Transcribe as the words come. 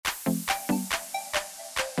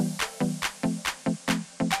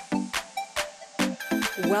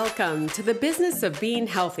Welcome to the Business of Being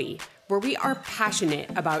Healthy, where we are passionate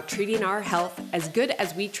about treating our health as good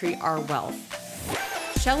as we treat our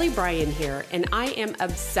wealth. Shelly Bryan here, and I am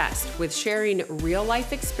obsessed with sharing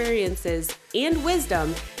real-life experiences and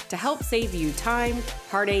wisdom to help save you time,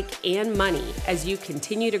 heartache, and money as you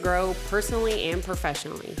continue to grow personally and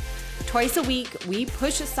professionally. Twice a week, we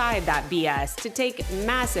push aside that BS to take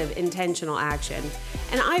massive intentional action.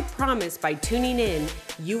 And I promise by tuning in,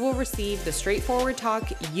 you will receive the straightforward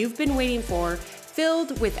talk you've been waiting for,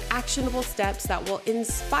 filled with actionable steps that will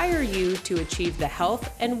inspire you to achieve the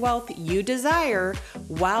health and wealth you desire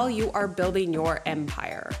while you are building your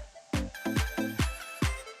empire.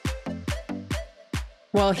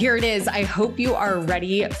 Well, here it is. I hope you are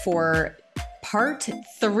ready for part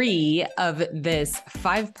 3 of this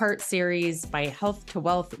 5-part series, my Health to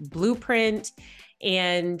Wealth Blueprint.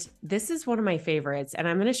 And this is one of my favorites. And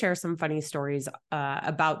I'm going to share some funny stories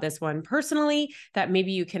about this one personally that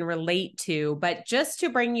maybe you can relate to. But just to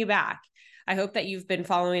bring you back, I hope that you've been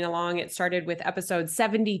following along. It started with episode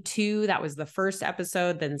 72. That was the first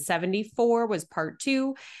episode. Then 74 was part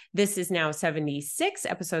 2. This is now 76,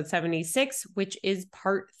 episode 76, which is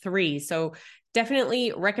part 3. So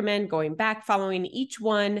definitely recommend going back, following each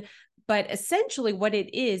one. But essentially what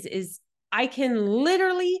it is I can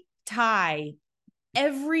literally tie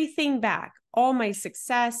everything back, all my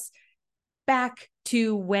success back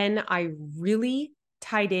to when I really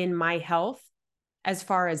tied in my health as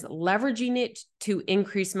far as leveraging it to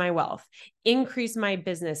increase my wealth, increase my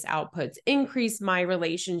business outputs, increase my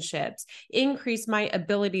relationships, increase my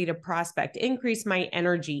ability to prospect, increase my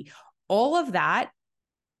energy. All of that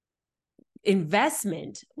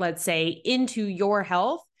investment, let's say, into your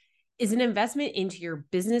health is an investment into your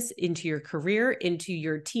business, into your career, into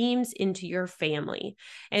your teams, into your family.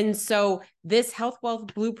 And so this Health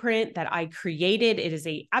Wealth Blueprint that I created, it is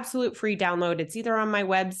an absolute free download. It's either on my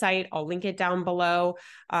website, I'll link it down below,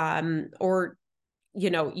 or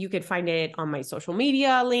you could find it on my social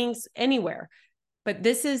media links, anywhere. But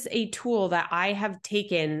this is a tool that I have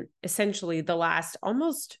taken essentially the last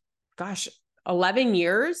 11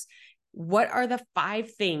 years. What are the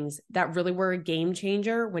 5 things that really were a game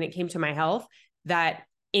changer when it came to my health that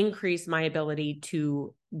increased my ability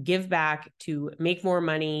to give back, to make more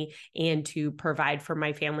money, and to provide for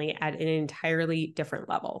my family at an entirely different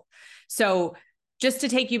level? So just to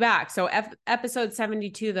take you back. So episode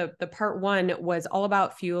 72, the part 1 was all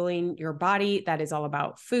about fueling your body. That is all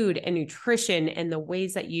about food and nutrition and the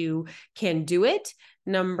ways that you can do it.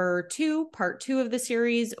 Number 2, part 2 of the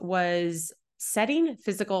series was setting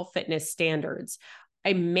physical fitness standards.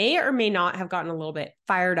 I may or may not have gotten a little bit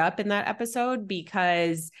fired up in that episode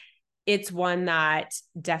because it's one that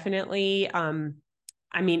definitely,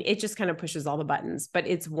 it just kind of pushes all the buttons, but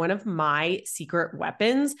it's one of my secret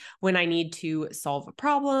weapons when I need to solve a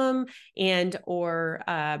problem or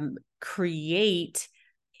create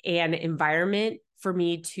an environment for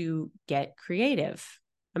me to get creative.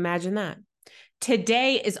 Imagine that.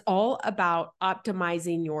 Today is all about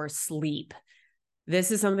optimizing your sleep.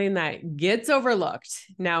 This is something that gets overlooked.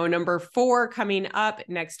 Now, number 4 coming up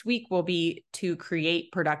next week will be to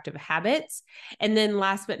create productive habits. And then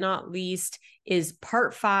last but not least is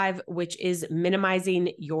part 5, which is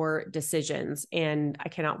minimizing your decisions. And I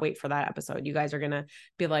cannot wait for that episode. You guys are going to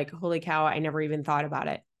be like, holy cow, I never even thought about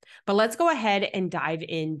it. But let's go ahead and dive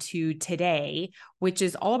into today, which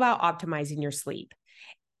is all about optimizing your sleep.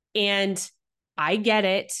 And I get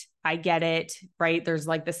it, right? There's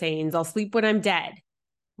like the sayings, I'll sleep when I'm dead.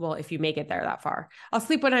 Well, if you make it there that far, I'll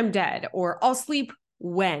sleep when I'm dead, or I'll sleep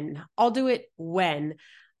when, I'll do it when.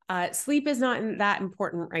 Sleep is not that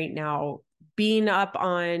important right now. Being up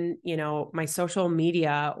on, my social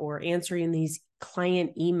media or answering these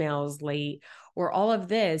client emails late, or all of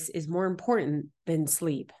this is more important than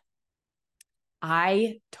sleep.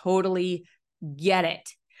 I totally get it,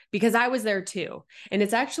 because I was there too. And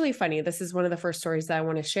it's actually funny. This is one of the first stories that I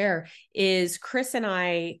want to share is Chris and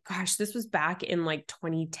I, this was back in like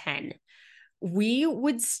 2010. We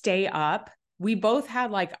would stay up. We both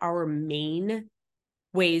had like our main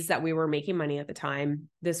ways that we were making money at the time.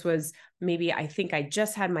 This was I think I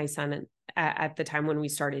just had my son at the time when we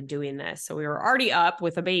started doing this. So we were already up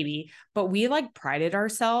with a baby, but we like prided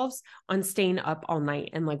ourselves on staying up all night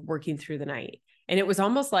and like working through the night. And it was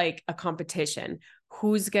almost like a competition.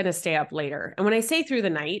 Who's going to stay up later? And when I say through the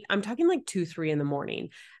night, I'm talking like 2, 3 in the morning.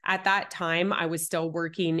 At that time, I was still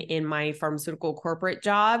working in my pharmaceutical corporate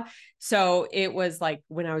job. So it was like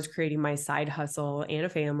when I was creating my side hustle and a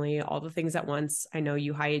family, all the things at once. I know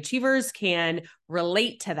you high achievers can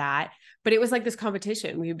relate to that. But it was like this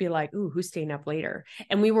competition. We would be like, ooh, who's staying up later?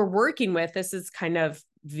 And we were working with, this is kind of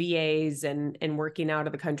VAs and working out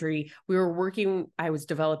of the country. I was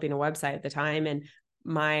developing a website at the time, and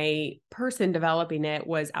my person developing it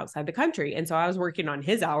was outside the country. And so I was working on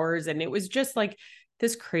his hours, and it was just like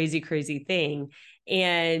this crazy, crazy thing.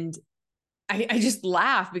 And I just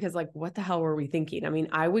laugh because like, what the hell were we thinking? I mean,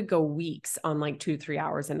 I would go weeks on like 2-3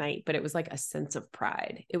 hours a night, but it was like a sense of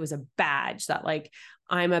pride. It was a badge that like,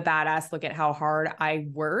 I'm a badass. Look at how hard I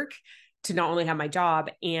work to not only have my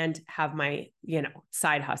job and have my,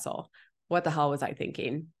 side hustle. What the hell was I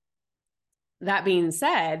thinking? That being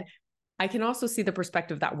said, I can also see the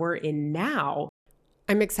perspective that we're in now.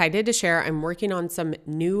 I'm excited to share. I'm working on some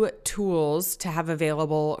new tools to have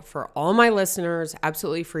available for all my listeners,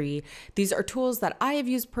 absolutely free. These are tools that I have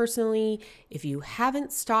used personally. If you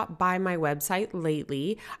haven't stopped by my website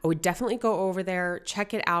lately, I would definitely go over there,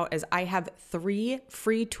 check it out, as I have 3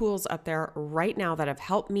 free tools up there right now that have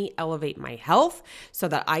helped me elevate my health so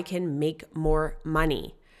that I can make more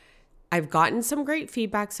money. I've gotten some great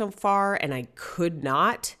feedback so far, and I could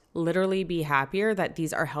not literally be happier that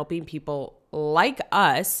these are helping people like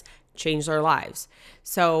us change their lives.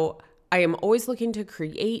 So I am always looking to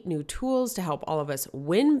create new tools to help all of us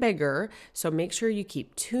win bigger. So make sure you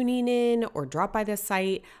keep tuning in or drop by the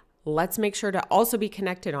site. Let's make sure to also be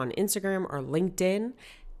connected on Instagram or LinkedIn.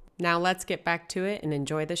 Now let's get back to it and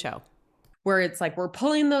enjoy the show. Where it's like we're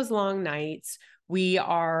pulling those long nights. We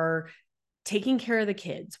are taking care of the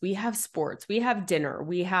kids. We have sports. We have dinner.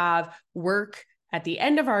 We have work at the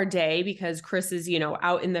end of our day because Chris is,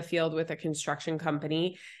 out in the field with a construction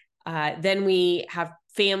company. Then we have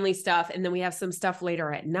family stuff. And then we have some stuff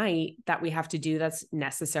later at night that we have to do that's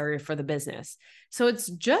necessary for the business. So it's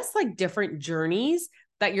just like different journeys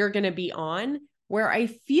that you're going to be on, where I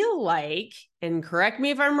feel like, and correct me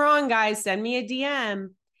if I'm wrong, guys, send me a DM.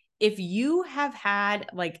 If you have had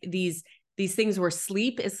like these things where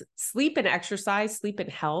sleep and exercise, sleep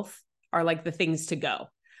and health are like the things to go.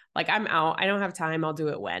 Like, I'm out, I don't have time, I'll do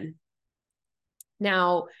it when.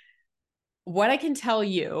 Now, what I can tell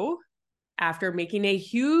you after making a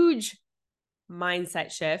huge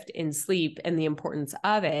mindset shift in sleep and the importance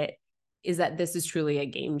of it is that this is truly a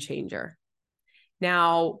game changer.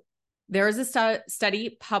 Now, there is a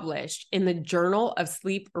study published in the Journal of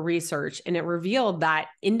Sleep Research, and it revealed that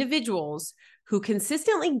individuals who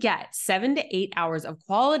consistently get 7 to 8 hours of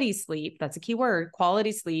quality sleep, that's a key word,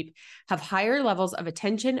 quality sleep, have higher levels of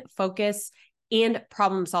attention, focus, and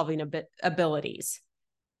problem-solving abilities.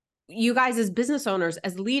 You guys, as business owners,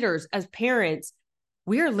 as leaders, as parents,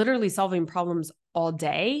 we are literally solving problems all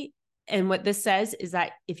day. And what this says is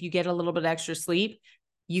that if you get a little bit extra sleep,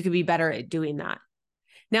 you could be better at doing that.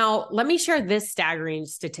 Now, let me share this staggering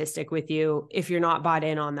statistic with you if you're not bought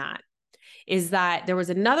in on that, is that there was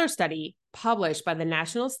another study published by the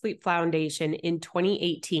National Sleep Foundation in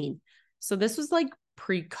 2018. So this was like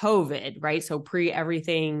pre-COVID, right? So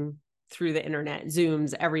pre-everything through the internet,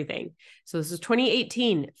 Zooms, everything. So this was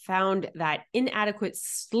 2018, found that inadequate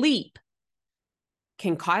sleep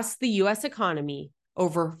can cost the US economy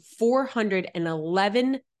over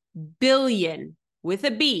 $411 billion, with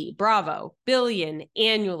a B, bravo, billion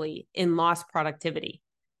annually in lost productivity.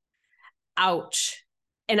 Ouch.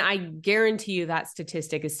 And I guarantee you that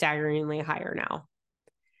statistic is staggeringly higher now.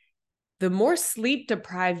 The more sleep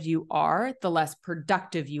deprived you are, the less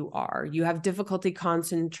productive you are. You have difficulty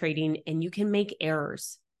concentrating and you can make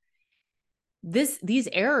errors. These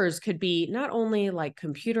errors could be not only like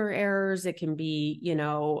computer errors, it can be,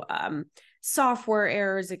 software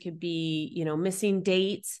errors, it could be, missing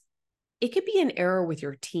dates. It could be an error with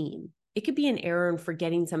your team. It could be an error in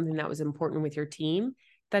forgetting something that was important with your team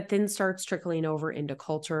that then starts trickling over into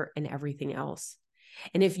culture and everything else.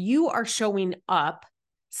 And if you are showing up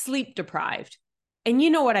sleep deprived, and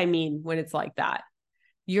you know what I mean when it's like that,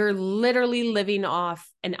 you're literally living off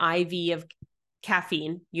an IV of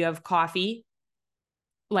caffeine. You have coffee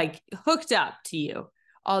like hooked up to you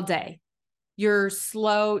all day. You're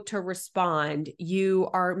slow to respond. You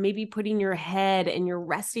are maybe putting your head and you're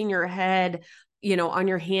resting your head, on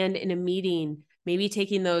your hand in a meeting, maybe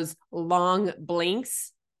taking those long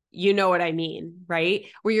blinks. You know what I mean, right?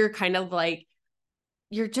 Where you're kind of like,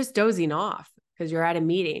 you're just dozing off because you're at a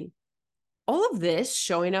meeting. All of this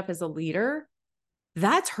showing up as a leader,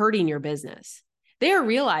 that's hurting your business. They are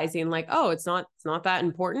realizing like, oh, it's not that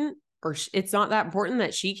important, or it's not that important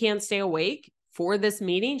that she can't stay awake for this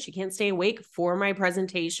meeting. She can't stay awake for my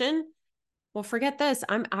presentation. Well, forget this.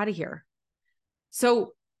 I'm out of here.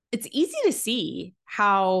 So it's easy to see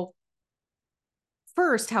how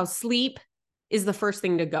sleep is the first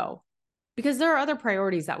thing to go, because there are other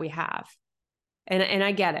priorities that we have. And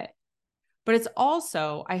I get it. But it's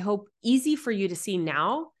also, I hope, easy for you to see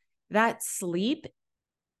now that sleep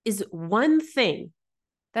is one thing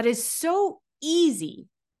that is so easy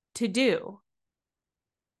to do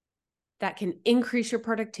that can increase your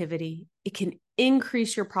productivity. It can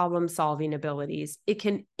increase your problem-solving abilities. It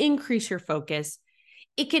can increase your focus.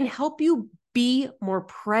 It can help you be more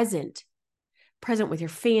present with your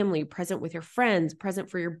family, present with your friends,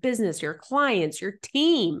 present for your business, your clients, your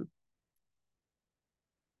team.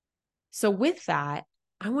 So with that,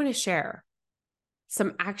 I want to share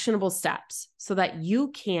some actionable steps so that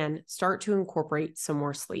you can start to incorporate some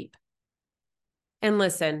more sleep. And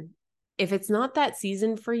listen, if it's not that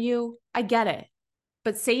season for you, I get it,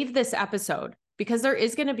 but save this episode because there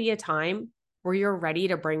is going to be a time where you're ready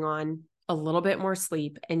to bring on a little bit more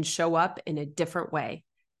sleep and show up in a different way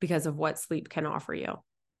because of what sleep can offer you.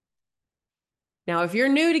 Now, if you're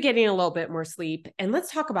new to getting a little bit more sleep, and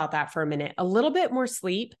let's talk about that for a minute, a little bit more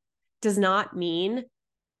sleep does not mean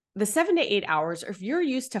the 7 to 8 hours, or if you're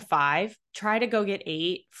used to 5, try to go get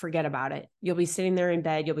 8, forget about it. You'll be sitting there in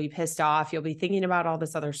bed. You'll be pissed off. You'll be thinking about all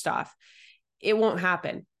this other stuff. It won't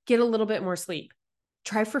happen. Get a little bit more sleep.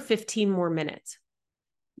 Try for 15 more minutes.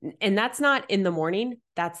 And that's not in the morning.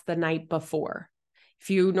 That's the night before. If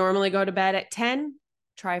you normally go to bed at 10,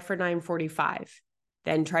 try for 9:45,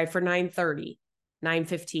 then try for 9:30,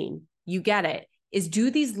 9:15. You get it. Is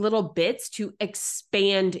do these little bits to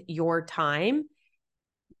expand your time.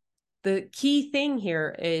 The key thing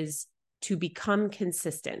here is to become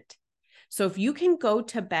consistent. So if you can go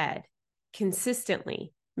to bed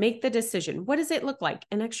consistently, make the decision. What does it look like?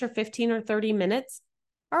 An extra 15 or 30 minutes?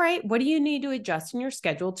 All right, what do you need to adjust in your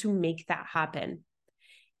schedule to make that happen?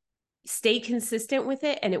 Stay consistent with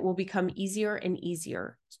it and it will become easier and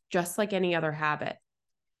easier, just like any other habit.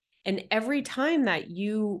 And every time that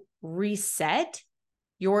you reset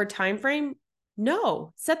your time frame,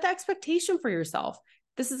 set the expectation for yourself.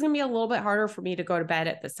 This is going to be a little bit harder for me to go to bed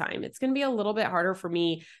at this time. It's going to be a little bit harder for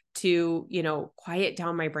me to, quiet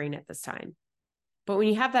down my brain at this time. But when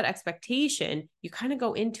you have that expectation, you kind of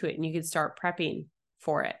go into it and you can start prepping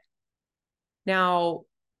for it. Now,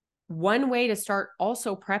 one way to start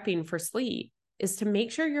also prepping for sleep is to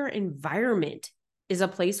make sure your environment is a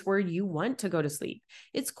place where you want to go to sleep.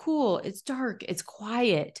 It's cool, it's dark, it's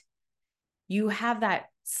quiet. You have that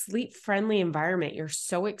sleep-friendly environment you're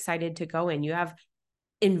so excited to go in. You have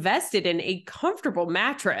invested in a comfortable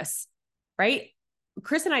mattress, right?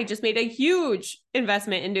 Chris and I just made a huge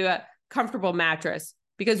investment into a comfortable mattress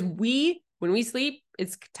because when we sleep,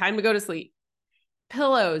 it's time to go to sleep.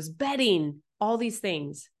 Pillows, bedding, all these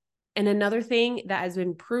things. And another thing that has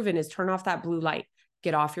been proven is turn off that blue light.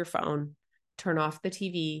 Get off your phone, turn off the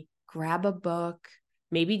TV, grab a book,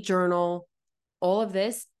 maybe journal, all of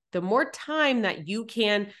this. The more time that you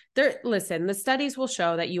can, listen, the studies will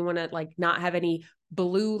show that you want to not have any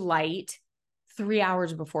blue light 3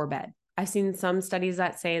 hours before bed. I've seen some studies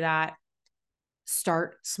that say that.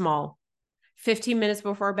 Start small. 15 minutes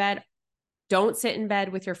before bed, don't sit in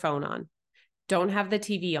bed with your phone on. Don't have the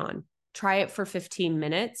TV on. Try it for 15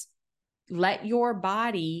 minutes. Let your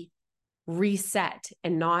body reset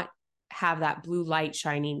and not have that blue light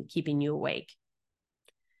shining, keeping you awake.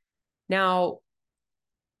 Now,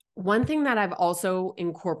 one thing that I've also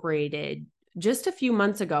incorporated just a few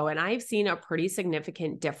months ago, and I've seen a pretty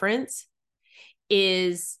significant difference,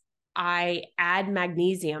 is I add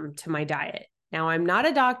magnesium to my diet. Now, I'm not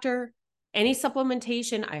a doctor. Any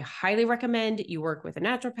supplementation, I highly recommend you work with a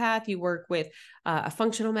naturopath, you work with a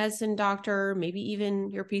functional medicine doctor, maybe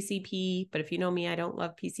even your PCP. But if you know me, I don't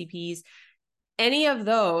love PCPs. Any of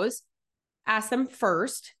those, ask them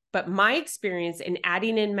first. But my experience in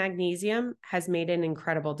adding in magnesium has made an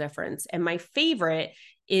incredible difference. And my favorite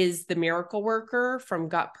is the Miracle Worker from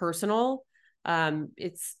Gut Personal.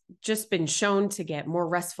 It's just been shown to get more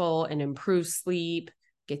restful and improve sleep,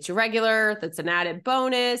 gets you regular. That's an added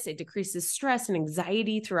bonus. It decreases stress and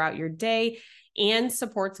anxiety throughout your day and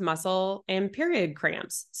supports muscle and period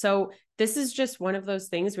cramps. So this is just one of those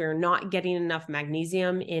things. We are not getting enough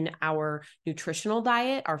magnesium in our nutritional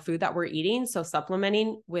diet, our food that we're eating. So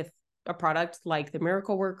supplementing with a product like the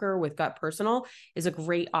Miracle Worker with Gut Personal is a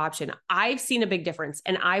great option. I've seen a big difference,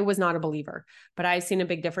 and I was not a believer, but I've seen a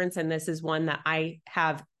big difference. And this is one that I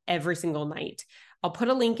have every single night. I'll put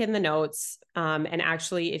a link in the notes. And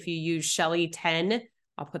actually, if you use Shelly 10,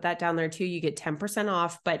 I'll put that down there too. You get 10%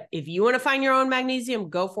 off. But if you want to find your own magnesium,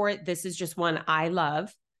 go for it. This is just one I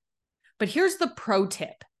love. But here's the pro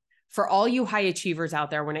tip for all you high achievers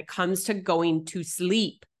out there when it comes to going to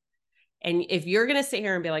sleep. And if you're going to sit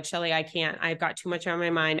here and be like, Shelly, I can't, I've got too much on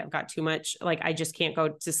my mind. I've got too much, I just can't go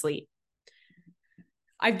to sleep.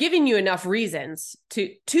 I've given you enough reasons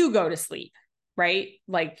to go to sleep. right?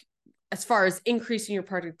 Like as far as increasing your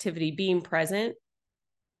productivity, being present.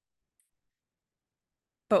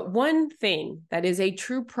 But one thing that is a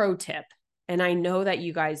true pro tip, and I know that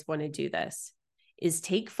you guys want to do this, is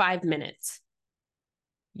take 5 minutes.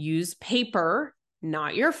 Use paper,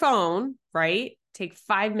 not your phone, right? Take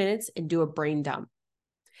 5 minutes and do a brain dump.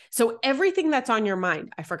 So everything that's on your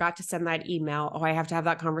mind, I forgot to send that email. Oh, I have to have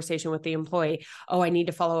that conversation with the employee. Oh, I need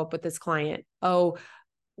to follow up with this client. Oh,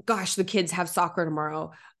 gosh, the kids have soccer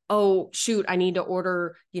tomorrow. Oh, shoot, I need to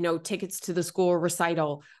order, tickets to the school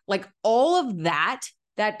recital. Like all of that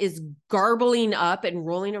is garbling up and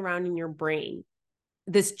rolling around in your brain.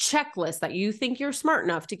 This checklist that you think you're smart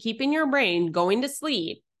enough to keep in your brain going to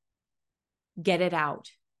sleep, get it out.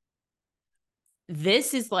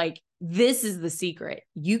 This is the secret.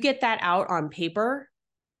 You get that out on paper.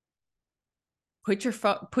 Put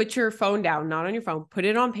your phone down, not on your phone. Put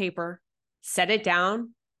it on paper, set it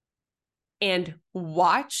down, and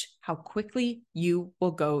watch how quickly you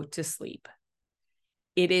will go to sleep.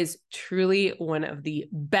 It is truly one of the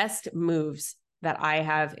best moves that I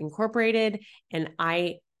have incorporated. And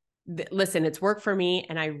listen, it's worked for me,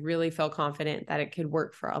 and I really feel confident that it could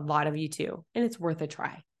work for a lot of you too. And it's worth a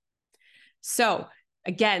try. So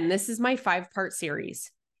again, this is my 5-part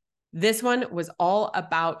series. This one was all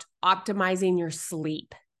about optimizing your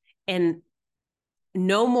sleep, and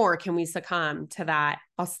no more can we succumb to that.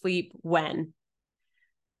 I'll sleep when.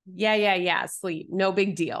 Yeah. Sleep. No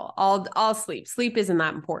big deal. I'll sleep. Sleep isn't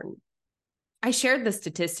that important. I shared the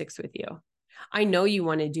statistics with you. I know you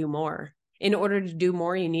want to do more. In order to do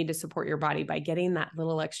more, you need to support your body by getting that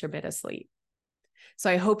little extra bit of sleep. So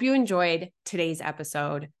I hope you enjoyed today's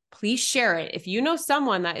episode. Please share it. If you know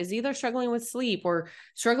someone that is either struggling with sleep or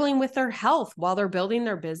struggling with their health while they're building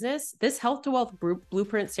their business, this Health to Wealth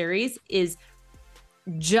Blueprint series is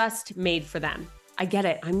just made for them. I get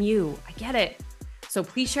it. I'm you. I get it. So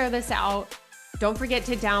please share this out. Don't forget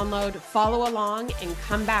to download, follow along, and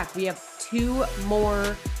come back. We have 2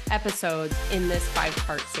 more episodes in this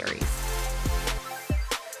 5-part series.